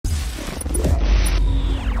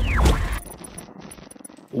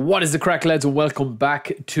What is the crack, lads, and welcome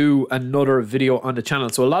back to another video on the channel.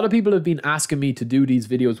 So a lot of people have been asking me to do these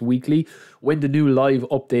videos weekly when the new live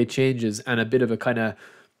update changes, and a bit of a kind of,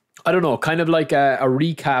 I don't know, kind of like a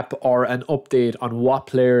recap or an update on what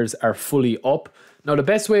players are fully up. Now, the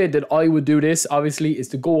best way that I would do this, obviously, is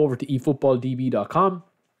to go over to eFootballDB.com.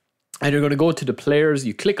 And you're going to go to the players.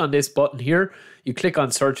 You click on this button here. You click on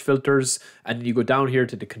search filters. And then you go down here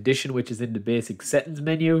to the condition, which is in the basic settings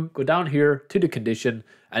menu. Go down here to the condition.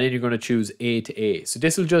 And then you're going to choose A to A. So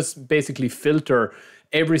this will just basically filter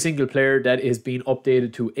every single player that is being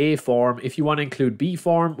updated to A form. If you want to include B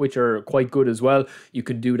form, which are quite good as well, you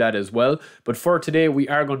can do that as well. But for today, we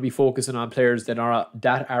are going to be focusing on players that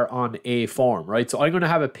are on A form, right? So I'm going to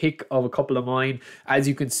have a pick of a couple of mine. As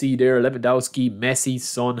you can see there, Lewandowski, Messi,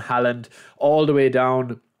 Son, Haaland, all the way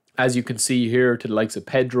down, as you can see here, to the likes of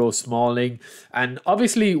Pedro, Smalling. And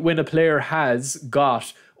obviously, when a player has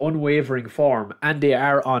got unwavering form and they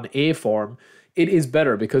are on A form, it is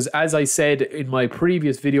better because, as I said in my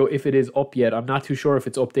previous video, if it is up yet, I'm not too sure if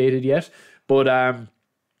it's updated yet, but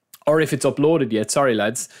or if it's uploaded yet, sorry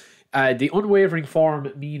lads. The unwavering form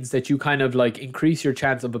means that you kind of like increase your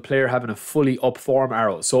chance of a player having a fully up form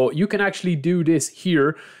arrow. So you can actually do this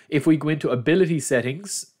here if we go into ability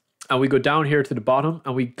settings and we go down here to the bottom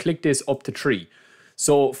and we click this up to 3.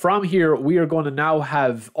 So from here, we are going to now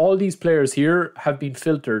have all these players here have been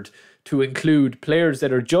filtered to include players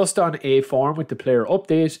that are just on A form with the player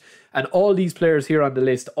update, and all these players here on the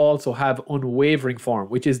list also have unwavering form,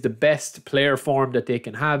 which is the best player form that they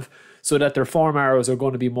can have, so that their form arrows are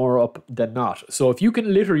going to be more up than not. So if you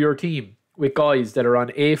can litter your team with guys that are on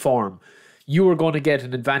A form, you are going to get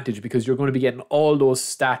an advantage because you're going to be getting all those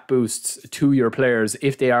stat boosts to your players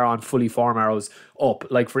if they are on fully form arrows up.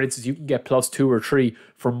 Like, for instance, you can get +2 or 3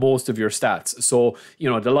 for most of your stats. So, you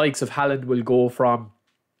know, the likes of Haaland will go from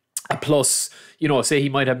a plus, you know, say he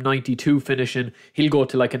might have 92 finishing, he'll go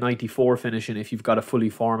to like a 94 finishing if you've got a fully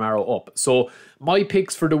form arrow up. So my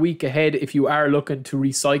picks for the week ahead, if you are looking to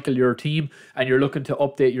recycle your team and you're looking to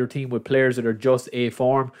update your team with players that are just A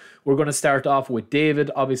form, we're going to start off with David.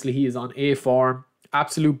 Obviously, he is on A form.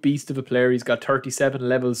 Absolute beast of a player. He's got 37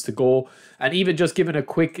 levels to go. And even just giving a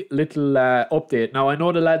quick little update. Now, I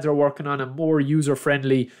know the lads are working on a more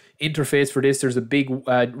user-friendly interface for this. There's a big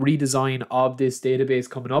redesign of this database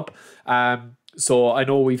coming up. So I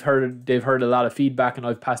know they've heard a lot of feedback, and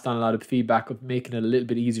I've passed on a lot of feedback of making it a little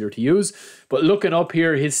bit easier to use. But looking up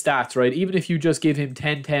here, his stats, right? Even if you just give him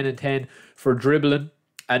 10, 10, and 10 for dribbling,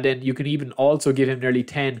 and then you can even also give him nearly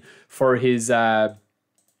 10 for his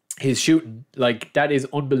shooting, like, that is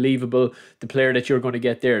unbelievable, the player that you're going to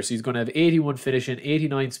get there. So he's going to have 81 finishing,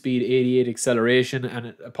 89 speed, 88 acceleration,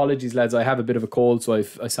 and apologies lads, I have a bit of a cold, so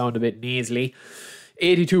I sound a bit nasally.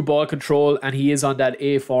 82 ball control, and he is on that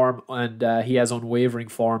A form, and he has unwavering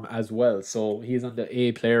form as well, so he's on the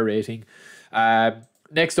A player rating.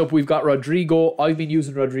 Next up, we've got Rodrigo. I've been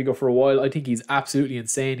using Rodrigo for a while. I think he's absolutely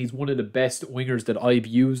insane. He's one of the best wingers that I've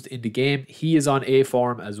used in the game. He is on A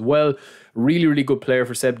form as well. Really, really good player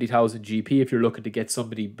for 70,000 GP if you're looking to get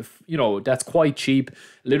somebody, you know, that's quite cheap.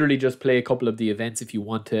 Literally just play a couple of the events if you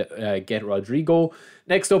want to get Rodrigo.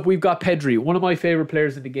 Next up, we've got Pedri, one of my favorite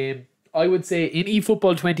players in the game. I would say in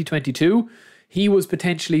eFootball 2022, he was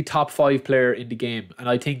potentially top 5 player in the game. And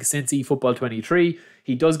I think since eFootball 23,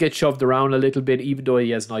 he does get shoved around a little bit, even though he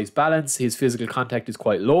has nice balance. His physical contact is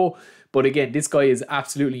quite low. But again, this guy is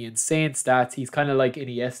absolutely insane stats. He's kind of like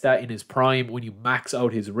Iniesta in his prime when you max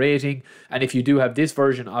out his rating. And if you do have this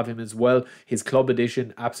version of him as well, his club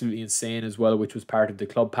edition, absolutely insane as well, which was part of the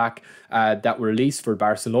club pack that were released for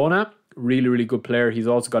Barcelona. Really, really good player. He's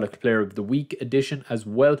also got a player of the week edition as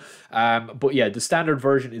well. But yeah, the standard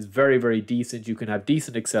version is very, very decent. You can have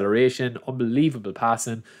decent acceleration, unbelievable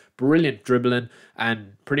passing, brilliant dribbling,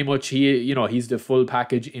 and pretty much he's the full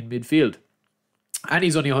package in midfield. And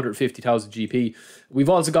he's only 150,000 GP. We've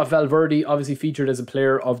also got Valverde, obviously featured as a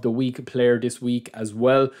player of the week player this week as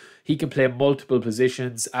well. He can play multiple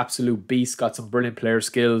positions, absolute beast, got some brilliant player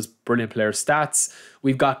skills, brilliant player stats.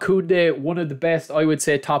 We've got Koundé, one of the best, I would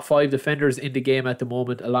say, top 5 defenders in the game at the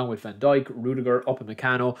moment, along with Van Dijk, Rudiger,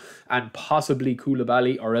 Upamecano, and possibly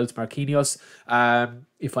Koulibaly or else Marquinhos.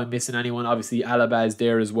 If I'm missing anyone, obviously Alaba is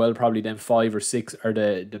there as well. Probably them 5 or 6 are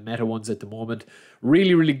the meta ones at the moment.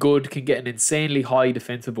 Really, really good. Can get an insanely high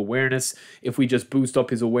defensive awareness. If we just boost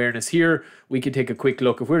up his awareness here, we can take a quick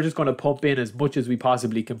look. If we're just going to pump in as much as we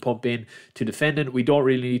possibly can pump in to defending, we don't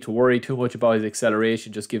really need to worry too much about his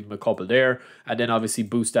acceleration. Just give him a couple there, and then obviously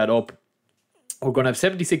boost that up. We're going to have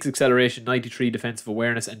 76 acceleration, 93 defensive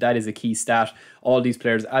awareness, and that is a key stat. All these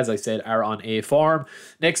players, as I said, are on A form.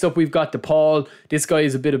 Next up, we've got DePaul. This guy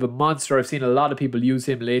is a bit of a monster. I've seen a lot of people use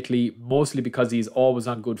him lately, mostly because he's always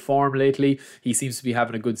on good form lately. He seems to be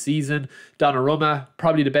having a good season. Donnarumma,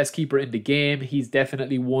 probably the best keeper in the game. He's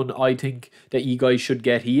definitely one I think that you guys should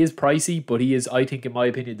get. He is pricey, but he is, I think, in my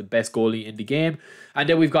opinion, the best goalie in the game. And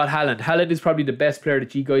then we've got Haaland. Haaland is probably the best player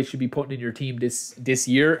that you guys should be putting in your team this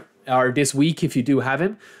year, or this week if you do have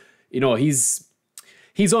him. You know, he's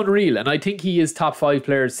unreal, and I think he is top 5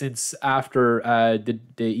 players since after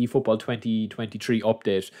the eFootball 2023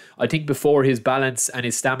 update. I think before, his balance and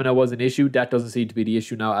his stamina was an issue. That doesn't seem to be the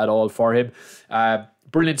issue now at all for him.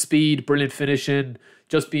 Brilliant speed, brilliant finishing,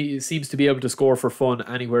 seems to be able to score for fun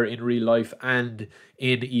anywhere in real life and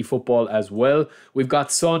in eFootball as well. We've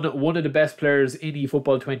got Son, one of the best players in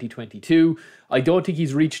eFootball 2022. I don't think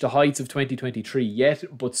he's reached the heights of 2023 yet,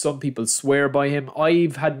 but some people swear by him.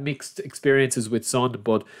 I've had mixed experiences with Son,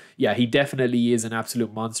 but yeah, he definitely is an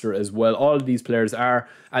absolute monster as well. All of these players are.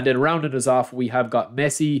 And then rounding us off, we have got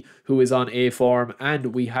Messi, who is on A form,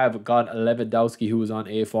 and we have got Lewandowski, who is on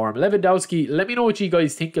A form. Lewandowski, let me know what you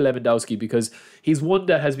guys think of Lewandowski, because he's one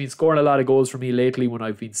that has been scoring a lot of goals for me lately when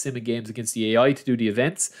I've been simming games against the AI to do the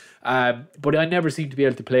events. But I never seem to be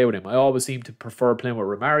able to play with him. I always seem to prefer playing with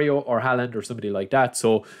Romario or Haaland or somebody like that.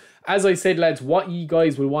 So as I said, lads, what you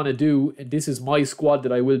guys will want to do, and this is my squad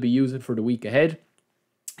that I will be using for the week ahead.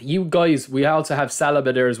 You guys, we also have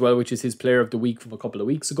Saliba there as well, which is his player of the week from a couple of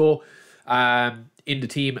weeks ago. In the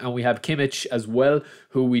team, and we have Kimmich as well,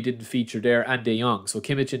 who we didn't feature there, and De Jong. So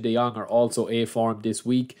Kimmich and De Jong are also A form this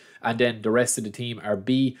week, and then the rest of the team are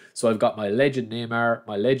B. So I've got my legend Neymar,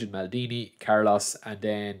 my legend Maldini, Carlos, and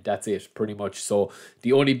then that's it pretty much. So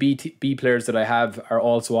the only B players that I have are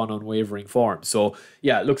also on unwavering form. So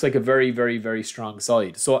yeah, it looks like a very, very, very strong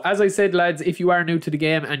side. So as I said, lads, if you are new to the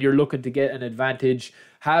game and you're looking to get an advantage,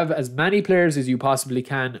 have as many players as you possibly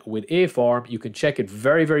can with A form. You can check it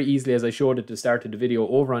very, very easily, as I showed at the start of the video,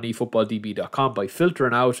 over on eFootballDB.com by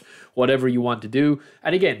filtering out whatever you want to do.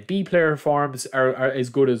 And again, B player forms are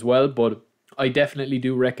as good as well, but I definitely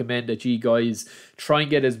do recommend that you guys try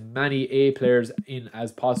and get as many A players in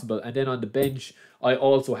as possible. And then on the bench, I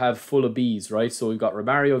also have full of Bs, right? So we've got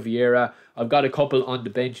Romario, Vieira. I've got a couple on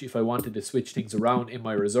the bench if I wanted to switch things around in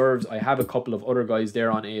my reserves. I have a couple of other guys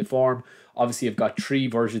there on A form. Obviously, I've got 2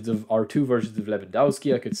 versions of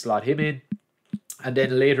Lewandowski. I could slot him in. And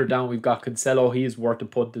then later down, we've got Cancelo. He is worth a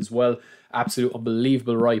punt as well. Absolute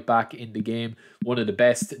unbelievable right back in the game. One of the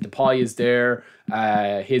best. Depay is there.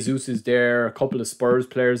 Jesus is there. A couple of Spurs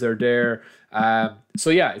players are there. So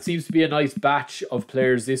yeah, it seems to be a nice batch of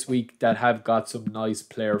players this week that have got some nice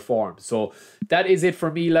player form. So that is it for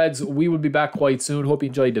me, lads. We will be back quite soon. Hope you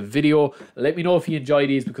enjoyed the video. Let me know if you enjoyed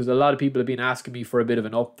these, because a lot of people have been asking me for a bit of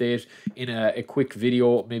an update in a quick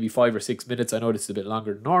video, maybe 5 or 6 minutes. I know this is a bit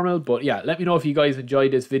longer than normal, but yeah, let me know if you guys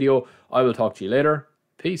enjoyed this video. I will talk to you later.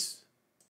 Peace.